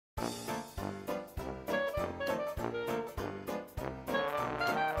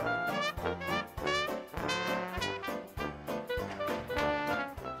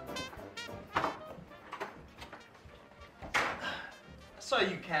Saw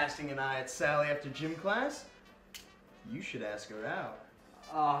you casting an eye at Sally after gym class. You should ask her out.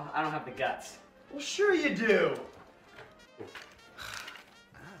 I don't have the guts. Well, sure you do.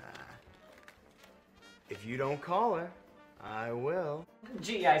 If you don't call her, I will.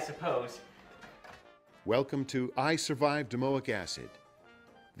 Gee, I suppose. Welcome to I Survived Domoic Acid.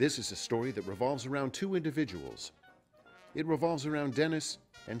 This is a story that revolves around two individuals. It revolves around Dennis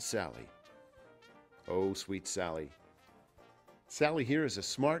and Sally. Oh, sweet Sally. Sally here is a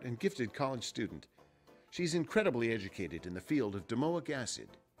smart and gifted college student. She's incredibly educated in the field of domoic acid.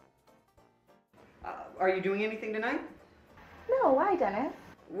 Are you doing anything tonight? No, why, Dennis?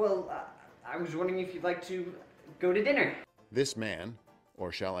 Well, I was wondering if you'd like to go to dinner. This man,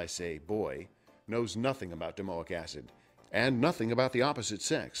 or shall I say boy, knows nothing about domoic acid and nothing about the opposite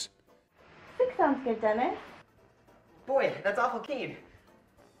sex. 6 sounds good, Dennis. Boy, that's awful keen.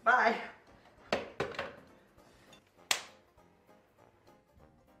 Bye.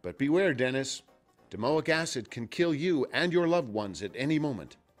 But beware, Dennis. Domoic acid can kill you and your loved ones at any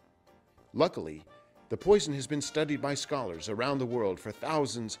moment. Luckily, the poison has been studied by scholars around the world for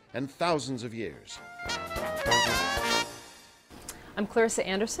thousands and thousands of years. I'm Clarissa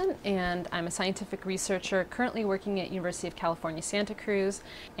Anderson, and I'm a scientific researcher currently working at University of California, Santa Cruz,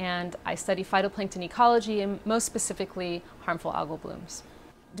 and I study phytoplankton ecology and most specifically harmful algal blooms.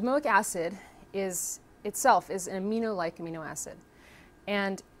 Domoic acid itself is an amino-like amino acid,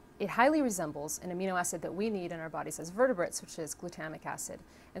 and it highly resembles an amino acid that we need in our bodies as vertebrates, which is glutamic acid.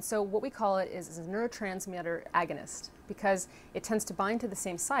 And so what we call it is a neurotransmitter agonist, because it tends to bind to the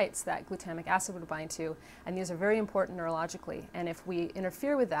same sites that glutamic acid would bind to, and these are very important neurologically. And if we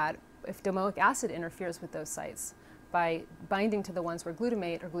interfere with that, if domoic acid interferes with those sites by binding to the ones where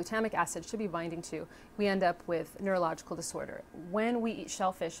glutamate or glutamic acid should be binding to, we end up with neurological disorder. When we eat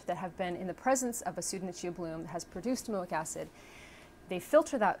shellfish that have been in the presence of a Pseudonychia bloom that has produced domoic acid, they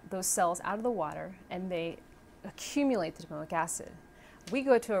filter those cells out of the water and they accumulate the domoic acid. We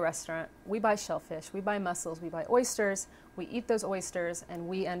go to a restaurant, we buy shellfish, we buy mussels, we buy oysters, we eat those oysters, and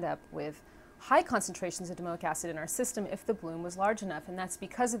we end up with high concentrations of domoic acid in our system if the bloom was large enough, and that's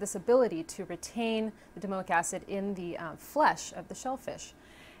because of this ability to retain the domoic acid in the flesh of the shellfish.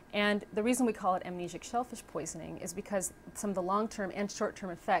 And the reason we call it amnesic shellfish poisoning is because some of the long-term and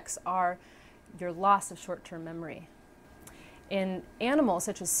short-term effects are your loss of short-term memory. In animals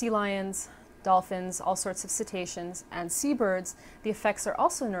such as sea lions, dolphins, all sorts of cetaceans, and seabirds, the effects are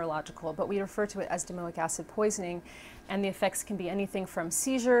also neurological, but we refer to it as domoic acid poisoning, and the effects can be anything from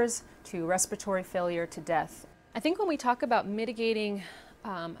seizures to respiratory failure to death. I think when we talk about mitigating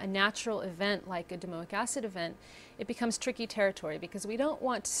a natural event like a domoic acid event, it becomes tricky territory because we don't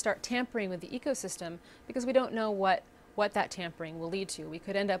want to start tampering with the ecosystem because we don't know what that tampering will lead to. We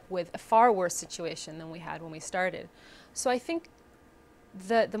could end up with a far worse situation than we had when we started. So I think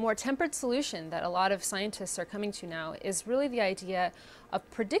the more tempered solution that a lot of scientists are coming to now is really the idea of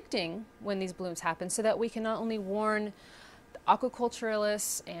predicting when these blooms happen so that we can not only warn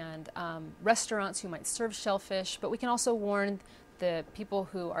aquaculturalists and restaurants who might serve shellfish, but we can also warn the people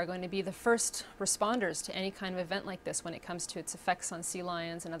who are going to be the first responders to any kind of event like this when it comes to its effects on sea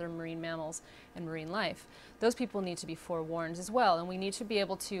lions and other marine mammals and marine life. Those people need to be forewarned as well, and we need to be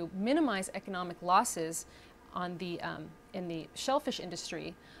able to minimize economic losses on in the shellfish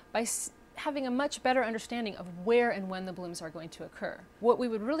industry by having a much better understanding of where and when the blooms are going to occur. What we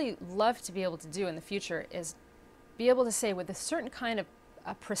would really love to be able to do in the future is be able to say with a certain kind of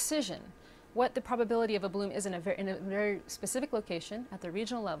precision what the probability of a bloom is in a very specific location at the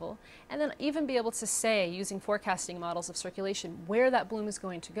regional level, and then even be able to say, using forecasting models of circulation, where that bloom is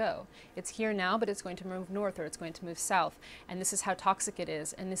going to go. It's here now, but it's going to move north or it's going to move south, and this is how toxic it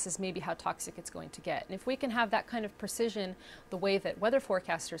is, and this is maybe how toxic it's going to get. And if we can have that kind of precision the way that weather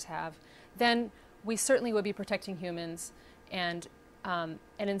forecasters have, then we certainly would be protecting humans and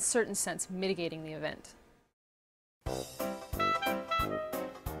in a certain sense mitigating the event.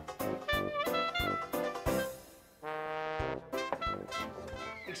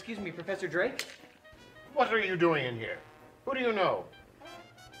 Excuse me, Professor Drake? What are you doing in here? Who do you know?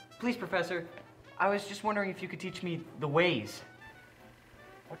 Please, Professor, I was just wondering if you could teach me the ways.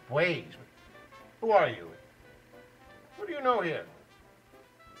 What ways? Who are you? What do you know here?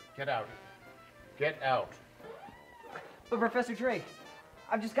 Get out. Get out. But Professor Drake,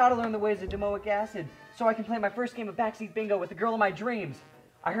 I've just got to learn the ways of domoic acid so I can play my first game of backseat bingo with the girl of my dreams.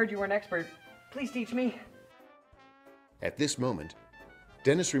 I heard you were an expert. Please teach me. At this moment,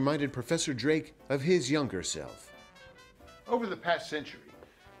 Dennis reminded Professor Drake of his younger self. Over the past century,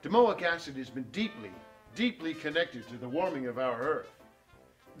 domoic acid has been deeply connected to the warming of our Earth.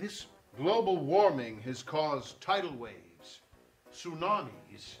 This global warming has caused tidal waves,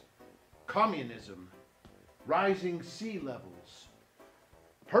 tsunamis, communism, rising sea levels,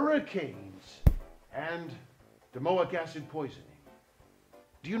 hurricanes, and domoic acid poisoning.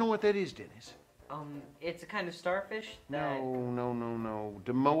 Do you know what that is, Dennis? It's a kind of starfish that... No.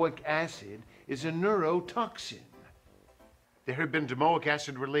 Domoic acid is a neurotoxin. There have been domoic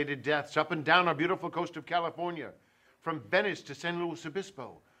acid-related deaths up and down our beautiful coast of California, from Venice to San Luis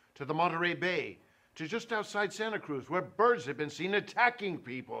Obispo, to the Monterey Bay, to just outside Santa Cruz, where birds have been seen attacking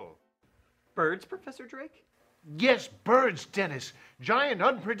people. Birds, Professor Drake? Yes, birds, Dennis. Giant,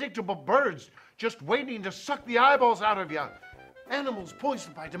 unpredictable birds just waiting to suck the eyeballs out of you. Animals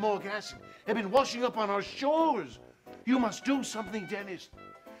poisoned by domoic acid have been washing up on our shores. You must do something, Dennis.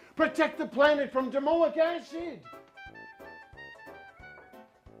 Protect the planet from domoic acid.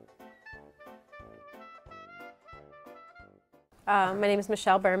 My name is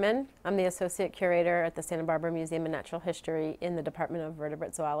Michelle Berman. I'm the Associate Curator at the Santa Barbara Museum of Natural History in the Department of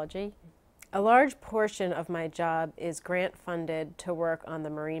Vertebrate Zoology. A large portion of my job is grant funded to work on the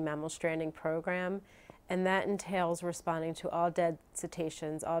Marine Mammal Stranding Program, and that entails responding to all dead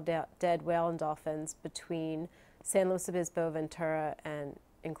cetaceans, all dead whale and dolphins between San Luis Obispo, Ventura, and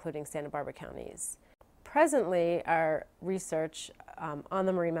including Santa Barbara counties. Presently, our research on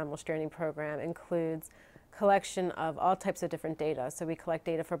the Marine Mammal Stranding Program includes collection of all types of different data. So we collect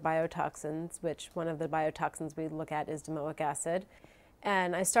data for biotoxins, which one of the biotoxins we look at is domoic acid.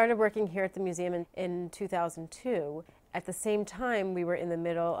 And I started working here at the museum in 2002. At the same time, we were in the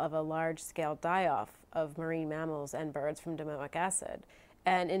middle of a large-scale die-off of marine mammals and birds from domoic acid.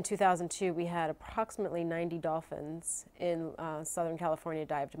 And in 2002, we had approximately 90 dolphins in Southern California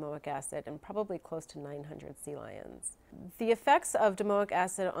die of domoic acid and probably close to 900 sea lions. The effects of domoic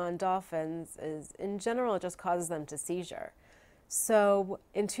acid on dolphins is, in general, it just causes them to seizure. So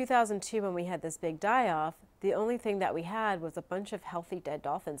in 2002, when we had this big die-off, the only thing that we had was a bunch of healthy dead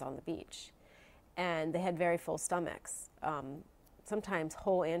dolphins on the beach. And they had very full stomachs, sometimes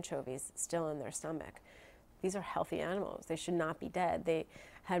whole anchovies still in their stomach. These are healthy animals. They should not be dead. They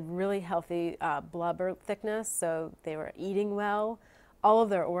had really healthy blubber thickness, so they were eating well. All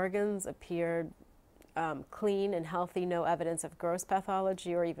of their organs appeared clean and healthy, no evidence of gross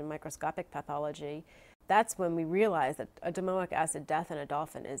pathology or even microscopic pathology. That's when we realized that a domoic acid death in a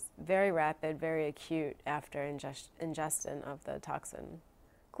dolphin is very rapid, very acute after ingestion of the toxin.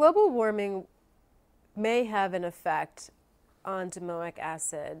 Global warming may have an effect on domoic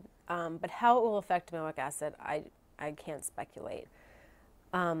acid, but how it will affect domoic acid, I can't speculate.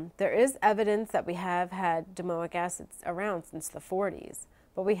 There is evidence that we have had domoic acids around since the 40s,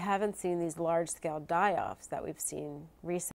 but we haven't seen these large-scale die-offs that we've seen recently.